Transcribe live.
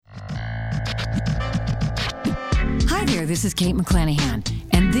there, this is Kate McClanahan,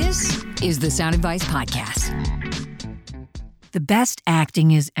 and this is the Sound Advice Podcast. The best acting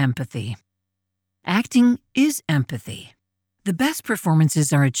is empathy. Acting is empathy. The best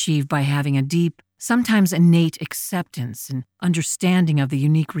performances are achieved by having a deep, sometimes innate acceptance and understanding of the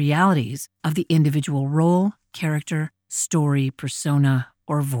unique realities of the individual role, character, story, persona,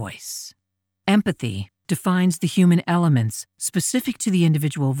 or voice. Empathy defines the human elements specific to the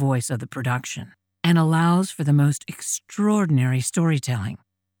individual voice of the production and allows for the most extraordinary storytelling.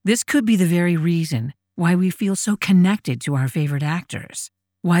 This could be the very reason why we feel so connected to our favorite actors,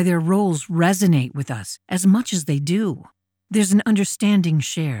 why their roles resonate with us as much as they do. There's an understanding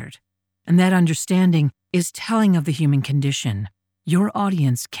shared, and that understanding is telling of the human condition your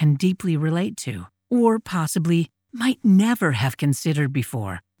audience can deeply relate to, or possibly might never have considered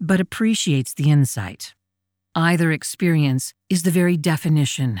before, but appreciates the insight. Either experience is the very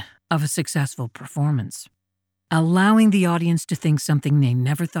definition of a successful performance. Allowing the audience to think something they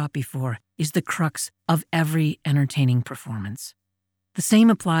never thought before is the crux of every entertaining performance. The same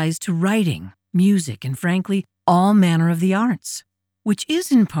applies to writing, music, and frankly, all manner of the arts, which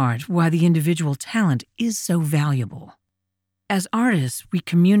is in part why the individual talent is so valuable. As artists, we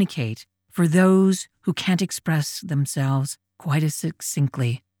communicate for those who can't express themselves quite as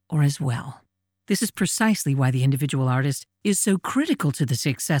succinctly or as well. This is precisely why the individual artist is so critical to the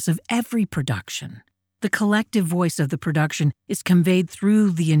success of every production. The collective voice of the production is conveyed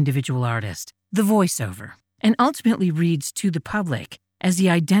through the individual artist, the voiceover, and ultimately reads to the public as the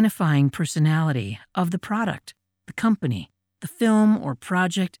identifying personality of the product, the company, the film or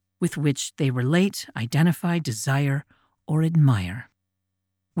project with which they relate, identify, desire, or admire.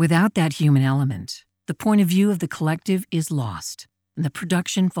 Without that human element, the point of view of the collective is lost, and the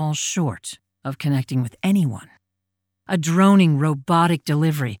production falls short of connecting with anyone. A droning, robotic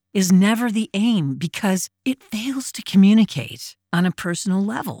delivery is never the aim because it fails to communicate on a personal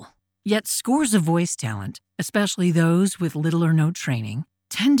level. Yet scores of voice talent, especially those with little or no training,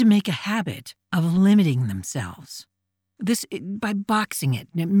 tend to make a habit of limiting themselves. This by boxing it,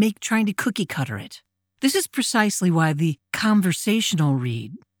 trying to cookie cutter it. This is precisely why the conversational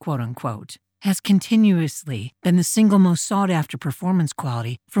read, quote unquote, has continuously been the single most sought-after performance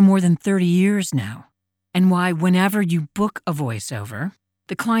quality for more than 30 years now, and why whenever you book a voiceover,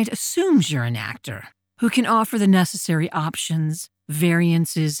 the client assumes you're an actor who can offer the necessary options,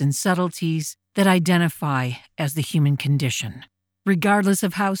 variances, and subtleties that identify as the human condition, regardless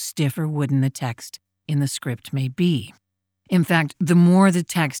of how stiff or wooden the text in the script may be. In fact, the more the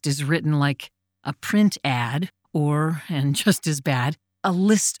text is written like a print ad, or, and just as bad, a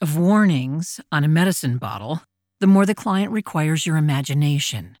list of warnings on a medicine bottle, the more the client requires your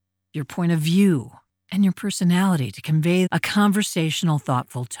imagination, your point of view, and your personality to convey a conversational,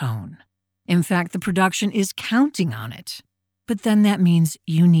 thoughtful tone. In fact, the production is counting on it. But then that means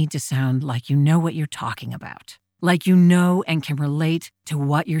you need to sound like you know what you're talking about, like you know and can relate to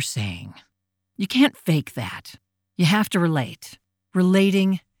what you're saying. You can't fake that. You have to relate.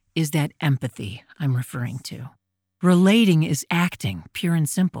 Relating is that empathy I'm referring to. Relating is acting, pure and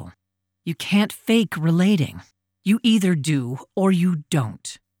simple. You can't fake relating. You either do or you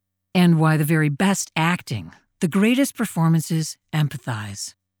don't. And why the very best acting, the greatest performances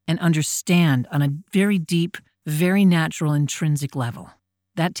empathize and understand on a very deep, very natural, intrinsic level.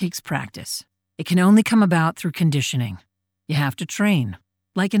 That takes practice. It can only come about through conditioning. You have to train,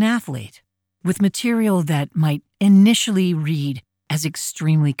 like an athlete, with material that might initially read as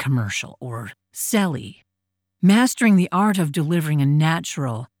extremely commercial or selly. Mastering the art of delivering a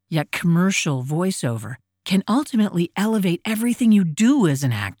natural, yet commercial voiceover can ultimately elevate everything you do as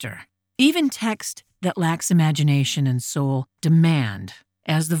an actor. Even text that lacks imagination and soul demand,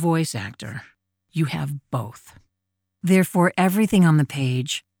 as the voice actor, you have both. Therefore, everything on the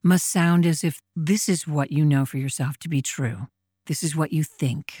page must sound as if this is what you know for yourself to be true. This is what you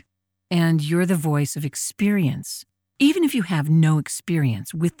think. And you're the voice of experience, even if you have no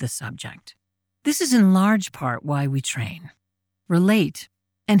experience with the subject. This is in large part why we train. Relate,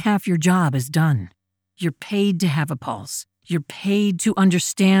 and half your job is done. You're paid to have a pulse. You're paid to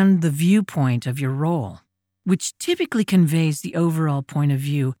understand the viewpoint of your role, which typically conveys the overall point of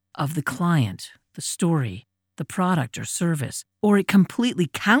view of the client, the story, the product or service, or it completely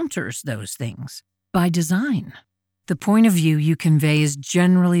counters those things by design. The point of view you convey is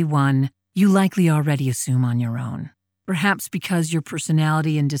generally one you likely already assume on your own. Perhaps because your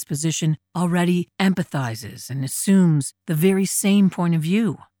personality and disposition already empathizes and assumes the very same point of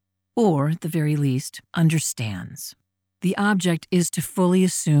view, or at the very least, understands. The object is to fully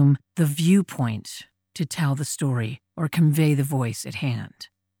assume the viewpoint to tell the story or convey the voice at hand.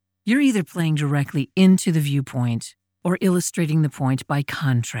 You're either playing directly into the viewpoint or illustrating the point by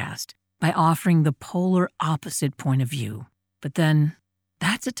contrast, by offering the polar opposite point of view. But then,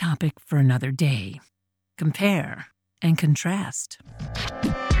 that's a topic for another day. Compare and contrast.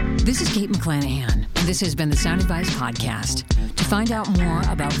 This is Kate McClanahan. This has been the Sound Advice Podcast. To find out more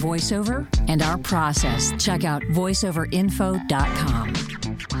about voiceover and our process, check out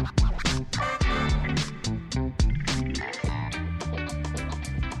voiceoverinfo.com.